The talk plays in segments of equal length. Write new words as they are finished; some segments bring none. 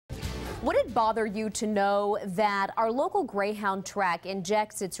Would it bother you to know that our local Greyhound track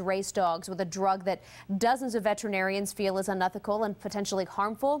injects its race dogs with a drug that dozens of veterinarians feel is unethical and potentially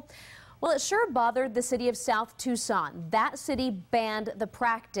harmful? Well, it sure bothered the city of South Tucson. That city banned the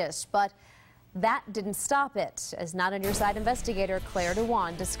practice, but that didn't stop it, as Not On Your Side investigator Claire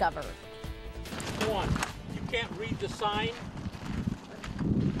Dewan discovered. One, you can't read the sign.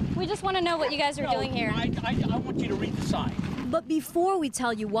 We just want to know what you guys are doing here. I want you to read the sign. But before we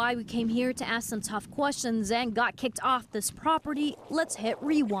tell you why we came here to ask some tough questions and got kicked off this property, let's hit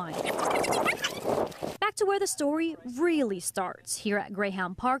rewind. Back to where the story really starts, here at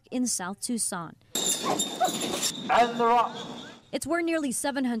Greyhound Park in South Tucson. And the rock. It's where nearly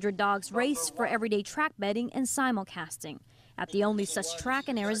 700 dogs race for everyday track betting and simulcasting, at the only such track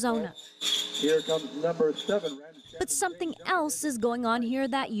in Arizona. Here comes number 7. But something else is going on here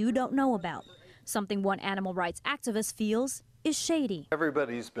that you don't know about. Something one animal rights activist feels is shady.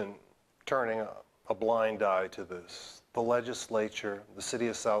 Everybody's been turning a blind eye to this. The legislature, the city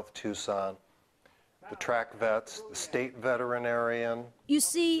of South Tucson, the track vets, the state veterinarian. You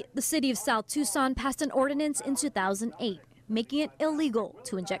see, the city of South Tucson passed an ordinance in 2008, making it illegal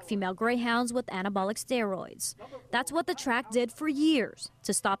to inject female greyhounds with anabolic steroids. That's what the track did for years,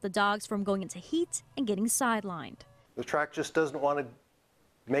 to stop the dogs from going into heat and getting sidelined. The track just doesn't want to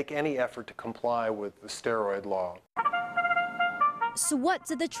make any effort to comply with the steroid law. So what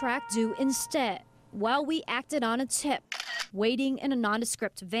did the track do instead? Well, we acted on a tip, waiting in a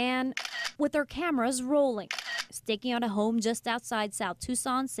nondescript van with our cameras rolling, staking out a home just outside South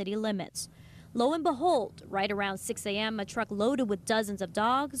Tucson city limits. Lo and behold, right around 6 a.m., a truck loaded with dozens of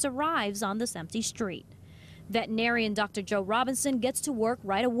dogs arrives on this empty street. Veterinarian Dr. Joe Robinson gets to work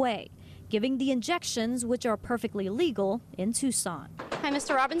right away, giving the injections, which are perfectly legal in Tucson. Hi,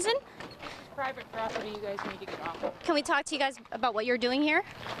 Mr. Robinson. Private property, you guys need to get off of. Can we talk to you guys about what you're doing here?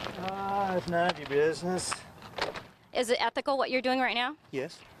 It's none of your business. Is it ethical what you're doing right now?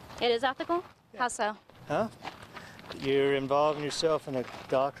 Yes. It is ethical? How so? Huh? You're involving yourself in a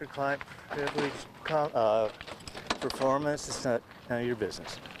doctor-client privilege performance. It's not none of your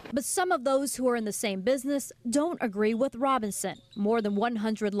business. But some of those who are in the same business don't agree with Robinson. More than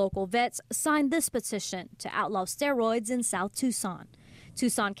 100 local vets signed this petition to outlaw steroids in South Tucson.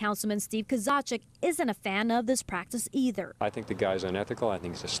 Tucson Councilman Steve Kozachik isn't a fan of this practice either. I think the guy's unethical. I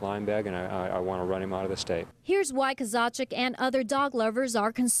think he's a slime bag, and I want to run him out of the state. Here's why Kozachik and other dog lovers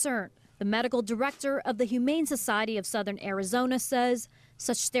are concerned. The medical director of the Humane Society of Southern Arizona says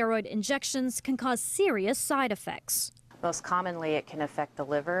such steroid injections can cause serious side effects. Most commonly, it can affect the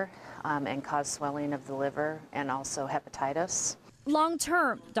liver and cause swelling of the liver and also hepatitis. Long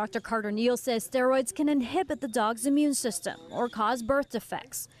term, Dr. Carter Neal says steroids can inhibit the dog's immune system or cause birth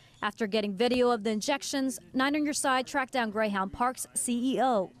defects. After getting video of the injections, 9 on Your Side tracked down Greyhound Park's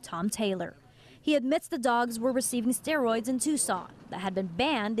CEO, Tom Taylor. He admits the dogs were receiving steroids in Tucson that had been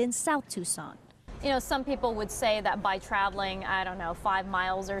banned in South Tucson. You know, some people would say that by traveling, I don't know, 5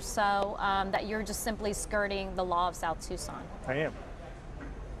 miles or so, that you're just simply skirting the law of South Tucson. I am.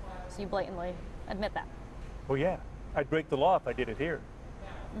 So you blatantly admit that. Well, yeah. I'd break the law if I did it here.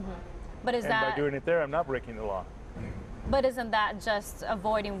 But is and that... by doing it there, I'm not breaking the law. But isn't that just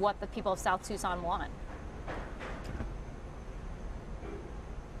avoiding what the people of South Tucson want?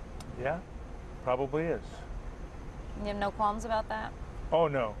 Yeah, probably is. You have no qualms about that? Oh,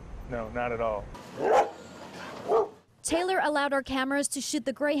 no. No, not at all. Taylor allowed our cameras to shoot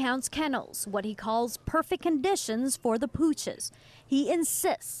the Greyhound's kennels, what he calls perfect conditions for the pooches. He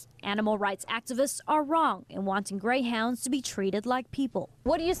insists animal rights activists are wrong in wanting Greyhounds to be treated like people.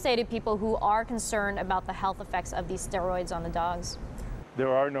 What do you say to people who are concerned about the health effects of these steroids on the dogs?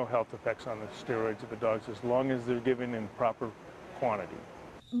 There are no health effects on the steroids of the dogs as long as they're given in proper quantity.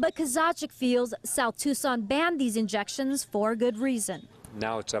 But Kozachik feels South Tucson banned these injections for a good reason.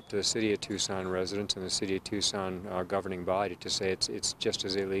 Now it's up to the city of Tucson residents and the city of Tucson governing body to say it's just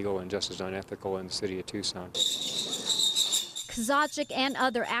as illegal and just as unethical in the city of Tucson. Kozachik and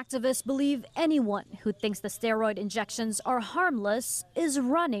other activists believe anyone who thinks the steroid injections are harmless is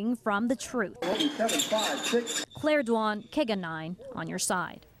running from the truth. Claire Dewan, KGUN-9, on your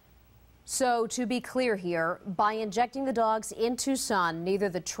side. So to be clear here, by injecting the dogs in Tucson, neither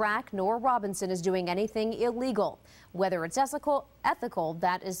the track nor Robinson is doing anything illegal. Whether it's ethical,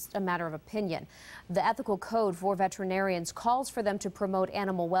 that is a matter of opinion. The ethical code for veterinarians calls for them to promote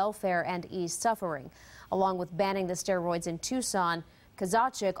animal welfare and ease suffering. Along with banning the steroids in Tucson,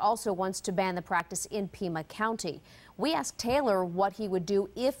 Kozachik also wants to ban the practice in Pima County. We asked Taylor what he would do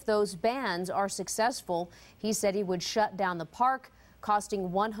if those bans are successful. He said he would shut down the park,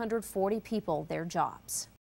 costing 140 people their jobs.